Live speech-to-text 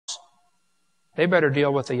They better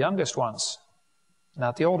deal with the youngest ones,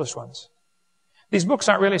 not the oldest ones. These books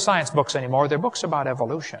aren't really science books anymore. They're books about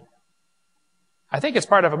evolution. I think it's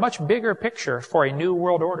part of a much bigger picture for a new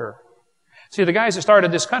world order. See, the guys that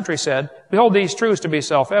started this country said, behold these truths to be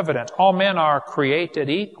self-evident. All men are created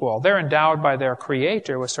equal. They're endowed by their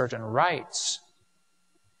Creator with certain rights.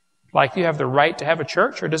 Like you have the right to have a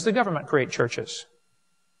church, or does the government create churches?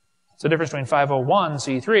 It's the difference between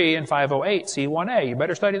 501c3 and 508c1a. You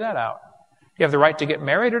better study that out. You have the right to get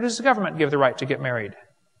married, or does the government give the right to get married?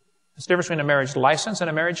 It's the difference between a marriage license and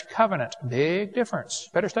a marriage covenant. Big difference.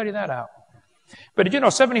 Better study that out. But did you know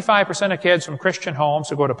 75% of kids from Christian homes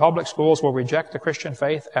who go to public schools will reject the Christian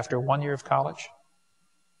faith after 1 year of college?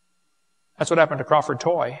 That's what happened to Crawford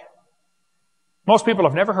Toy. Most people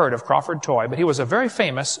have never heard of Crawford Toy, but he was a very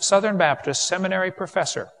famous Southern Baptist seminary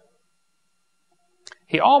professor.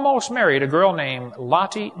 He almost married a girl named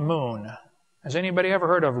Lottie Moon. Has anybody ever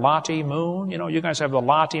heard of Lottie Moon? You know, you guys have the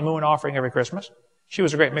Lottie Moon offering every Christmas. She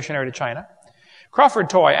was a great missionary to China.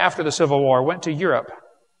 Crawford Toy, after the Civil War, went to Europe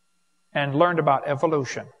and learned about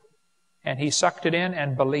evolution. And he sucked it in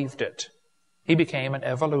and believed it. He became an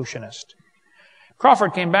evolutionist.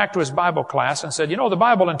 Crawford came back to his Bible class and said, you know, the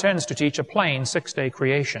Bible intends to teach a plain 6-day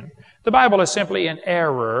creation. The Bible is simply in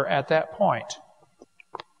error at that point.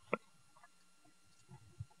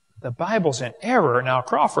 The Bible's in error. Now,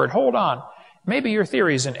 Crawford, hold on. Maybe your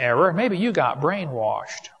theory's in error. Maybe you got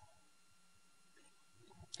brainwashed.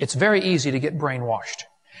 It's very easy to get brainwashed.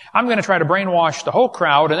 I'm going to try to brainwash the whole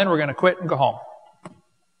crowd, and then we're going to quit and go home.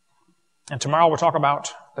 And tomorrow we'll talk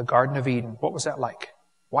about the Garden of Eden. What was that like?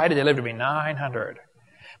 Why did they live to be 900?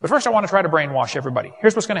 But first I want to try to brainwash everybody.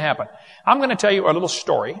 Here's what's going to happen. I'm going to tell you a little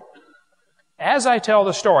story. As I tell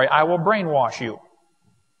the story, I will brainwash you.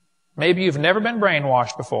 Maybe you've never been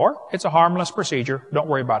brainwashed before. It's a harmless procedure. Don't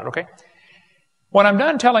worry about it, okay? When I'm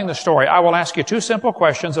done telling the story, I will ask you 2 simple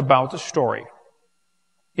questions about the story.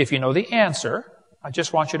 If you know the answer, I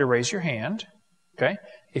just want you to raise your hand, okay?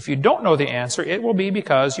 If you don't know the answer, it will be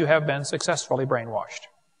because you have been successfully brainwashed.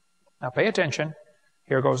 Now pay attention.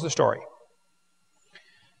 Here goes the story.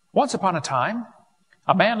 Once upon a time,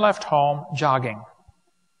 a man left home jogging.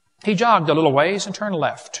 He jogged a little ways and turned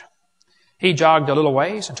left. He jogged a little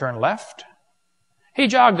ways and turned left. He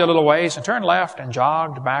jogged a little ways and turned left and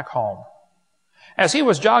jogged back home. As he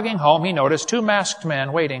was jogging home, he noticed 2 masked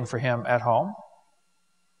men waiting for him at home.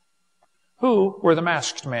 Who were the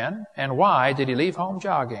masked men, and why did he leave home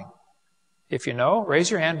jogging? If you know, raise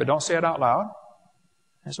your hand, but don't say it out loud.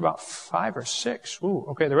 There's about 5 or 6. Ooh,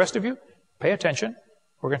 okay, the rest of you, pay attention.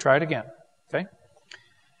 We're going to try it again, okay?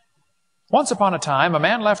 Once upon a time, a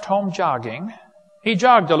man left home jogging. He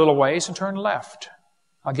jogged a little ways and turned left.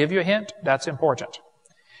 I'll give you a hint. That's important.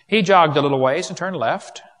 He jogged a little ways and turned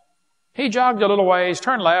left. He jogged a little ways,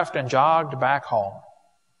 turned left, and jogged back home.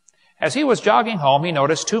 As he was jogging home, he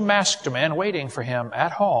noticed 2 masked men waiting for him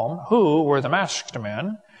at home. Who were the masked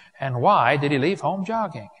men, and why did he leave home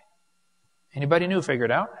jogging? Anybody new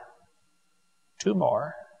figured out? 2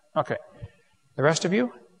 more. Okay. The rest of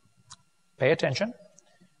you, pay attention.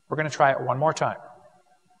 We're going to try it one more time.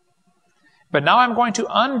 But now I'm going to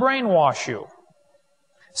unbrainwash you.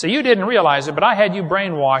 So you didn't realize it, but I had you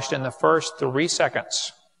brainwashed in the first 3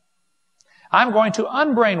 seconds. I'm going to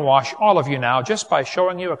unbrainwash all of you now just by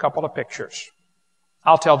showing you a couple of pictures.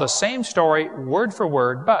 I'll tell the same story word for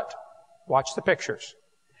word, but watch the pictures.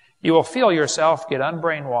 You will feel yourself get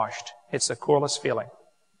unbrainwashed. It's the coolest feeling.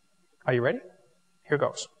 Are you ready? Here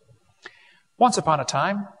goes. Once upon a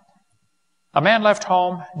time, a man left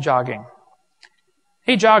home jogging.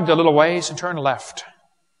 He jogged a little ways and turned left.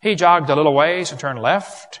 He jogged a little ways and turned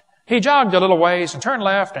left. He jogged a little ways and turned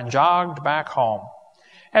left and jogged back home.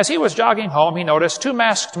 As he was jogging home, he noticed 2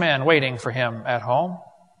 masked men waiting for him at home.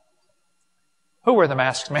 Who were the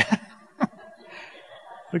masked men?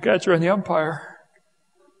 The catcher and the umpire.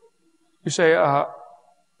 You say,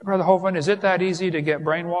 Brother Hovind, is it that easy to get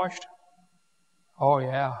brainwashed? Oh,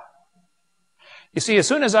 yeah. You see, as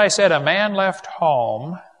soon as I said a man left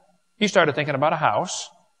home, you started thinking about a house,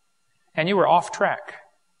 and you were off track.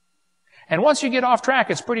 And once you get off track,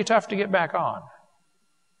 it's pretty tough to get back on.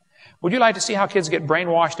 Would you like to see how kids get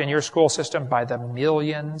brainwashed in your school system by the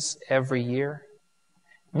millions every year?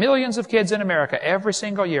 Millions of kids in America every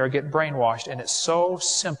single year get brainwashed, and it's so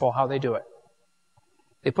simple how they do it.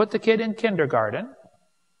 They put the kid in kindergarten.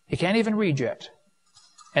 He can't even read yet.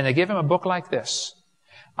 And they give him a book like this.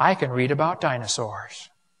 I can read about dinosaurs.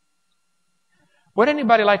 Would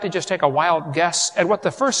anybody like to just take a wild guess at what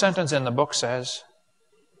the first sentence in the book says?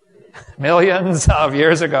 Millions of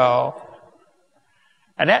years ago.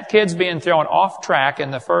 And that kid's being thrown off track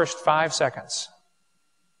in the first 5 seconds.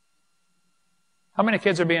 How many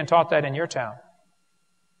kids are being taught that in your town?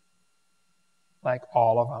 Like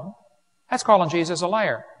all of them. That's calling Jesus a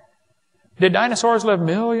liar. Did dinosaurs live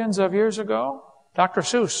millions of years ago? Dr.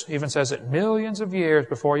 Seuss even says it, millions of years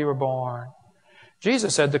before you were born.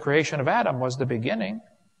 Jesus said the creation of Adam was the beginning.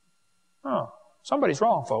 Oh, somebody's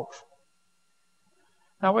wrong, folks.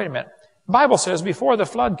 Now, wait a minute. The Bible says before the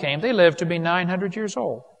flood came, they lived to be 900 years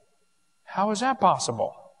old. How is that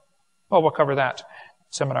possible? Well, we'll cover that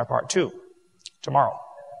seminar part 2 tomorrow.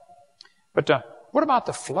 But what about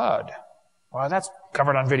the flood? Well, that's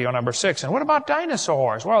covered on video number 6. And what about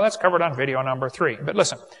dinosaurs? Well, that's covered on video number 3. But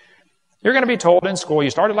listen, you're going to be told in school, you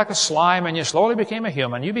started like a slime and you slowly became a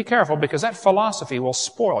human. You be careful because that philosophy will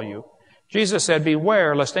spoil you. Jesus said,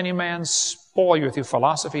 beware lest any man spoil you through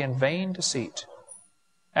philosophy and vain deceit.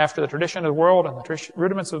 After the tradition of the world and the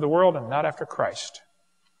rudiments of the world and not after Christ.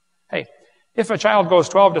 Hey, if a child goes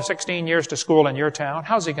 12 to 16 years to school in your town,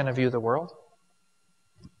 how's he going to view the world?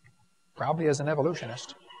 Probably as an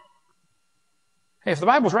evolutionist. Hey, if the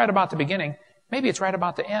Bible's right about the beginning, maybe it's right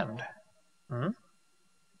about the end.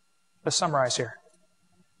 Let's summarize here.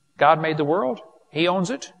 God made the world. He owns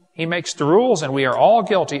it. He makes the rules, and we are all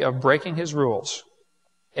guilty of breaking His rules.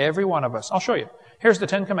 Every one of us. I'll show you. Here's the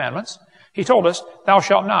 10 Commandments. He told us, thou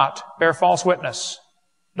shalt not bear false witness.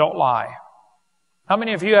 Don't lie. How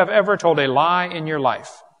many of you have ever told a lie in your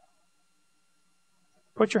life?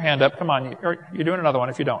 Put your hand up. Come on. You're doing another one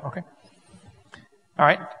if you don't, okay? All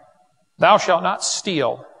right. Thou shalt not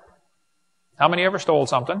steal. How many ever stole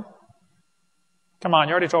something? Come on,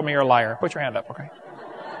 you already told me you're a liar. Put your hand up, okay?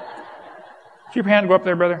 Keep your hand go up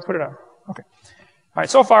there, brother. Put it up. Okay. All right,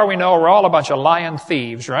 so far we know we're all a bunch of lying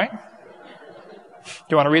thieves, right? Do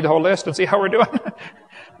you want to read the whole list and see how we're doing?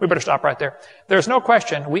 We better stop right there. There's no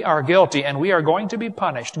question we are guilty and we are going to be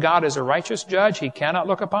punished. God is a righteous judge. He cannot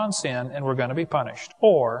look upon sin and we're going to be punished.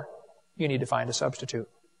 Or you need to find a substitute.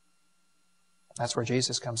 That's where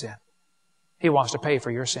Jesus comes in. He wants to pay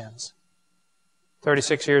for your sins.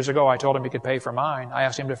 36 years ago, I told Him He could pay for mine. I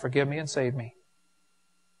asked Him to forgive me and save me.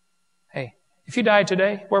 Hey, if you died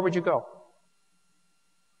today, where would you go?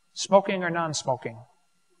 Smoking or non-smoking?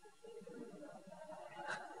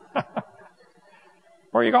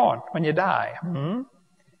 Where are you going when you die?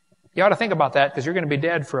 You ought to think about that because you're going to be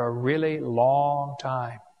dead for a really long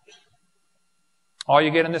time. All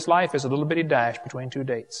you get in this life is a little bitty dash between 2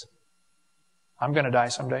 dates. I'm going to die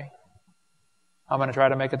someday. I'm going to try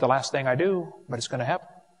to make it the last thing I do, but it's going to happen.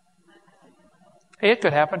 Hey, it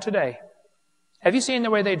could happen today. Have you seen the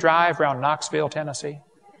way they drive around Knoxville, Tennessee?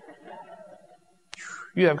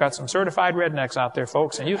 You have got some certified rednecks out there,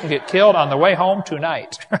 folks, and you can get killed on the way home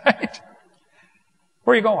tonight, right?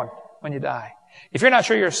 Where are you going when you die? If you're not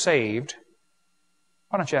sure you're saved,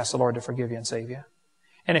 why don't you ask the Lord to forgive you and save you?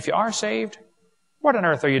 And if you are saved, what on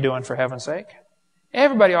earth are you doing for heaven's sake?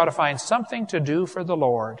 Everybody ought to find something to do for the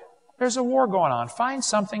Lord. There's a war going on. Find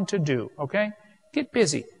something to do, okay? Get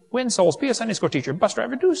busy. Win souls. Be a Sunday school teacher, bus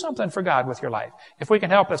driver. Do something for God with your life. If we can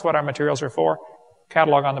help, that's what our materials are for.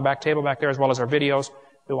 Catalog on the back table back there as well as our videos.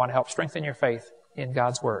 We want to help strengthen your faith in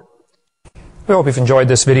God's Word. We hope you've enjoyed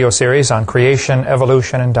this video series on creation,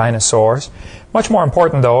 evolution, and dinosaurs. Much more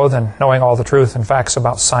important, though, than knowing all the truth and facts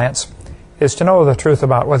about science is to know the truth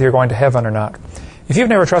about whether you're going to heaven or not. If you've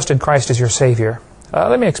never trusted Christ as your Savior,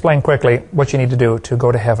 let me explain quickly what you need to do to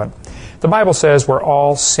go to heaven. The Bible says we're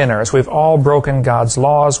all sinners. We've all broken God's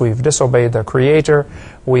laws. We've disobeyed the Creator.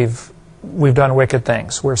 We've done wicked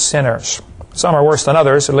things. We're sinners. Some are worse than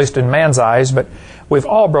others, at least in man's eyes, but we've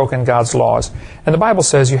all broken God's laws. And the Bible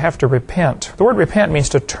says you have to repent. The word repent means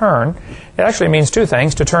to turn. It actually means 2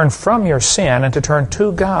 things, to turn from your sin and to turn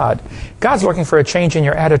to God. God's looking for a change in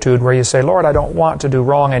your attitude where you say, Lord, I don't want to do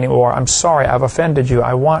wrong anymore. I'm sorry, I've offended you.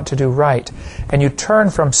 I want to do right. And you turn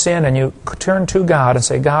from sin and you turn to God and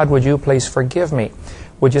say, God, would you please forgive me?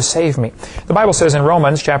 Would you save me? The Bible says in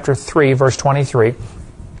Romans chapter 3, verse 23,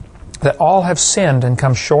 that all have sinned and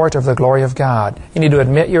come short of the glory of God. You need to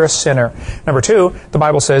admit you're a sinner. Number 2, the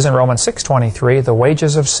Bible says in Romans 6:23, the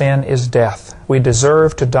wages of sin is death. We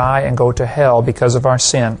deserve to die and go to hell because of our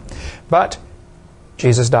sin. But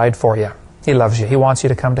Jesus died for you. He loves you. He wants you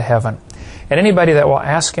to come to heaven. And anybody that will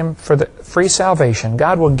ask Him for the free salvation,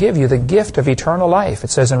 God will give you the gift of eternal life. It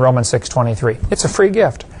says in Romans 6:23. It's a free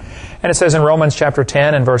gift. And it says in Romans chapter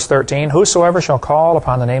 10 and verse 13, whosoever shall call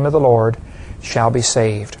upon the name of the Lord shall be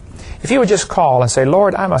saved. If you would just call and say,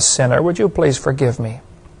 Lord, I'm a sinner. Would you please forgive me?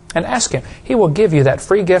 And ask Him. He will give you that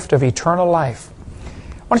free gift of eternal life.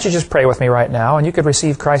 Why don't you just pray with me right now and you could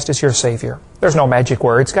receive Christ as your Savior. There's no magic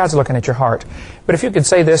words. God's looking at your heart. But if you could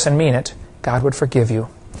say this and mean it, God would forgive you.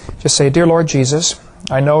 Just say, Dear Lord Jesus,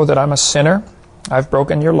 I know that I'm a sinner. I've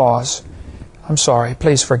broken your laws. I'm sorry.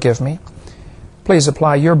 Please forgive me. Please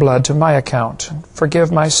apply your blood to my account and forgive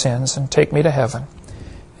my sins and take me to heaven.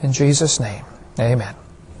 In Jesus' name, amen.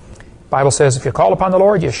 The Bible says if you call upon the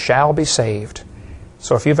Lord, you shall be saved.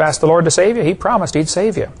 So if you've asked the Lord to save you, He promised He'd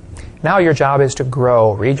save you. Now your job is to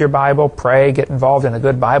grow. Read your Bible, pray, get involved in a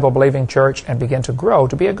good Bible-believing church, and begin to grow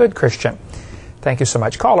to be a good Christian. Thank you so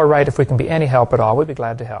much. Call or write if we can be any help at all. We'd be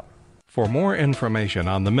glad to help. For more information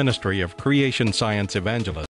on the ministry of Creation Science Evangelists,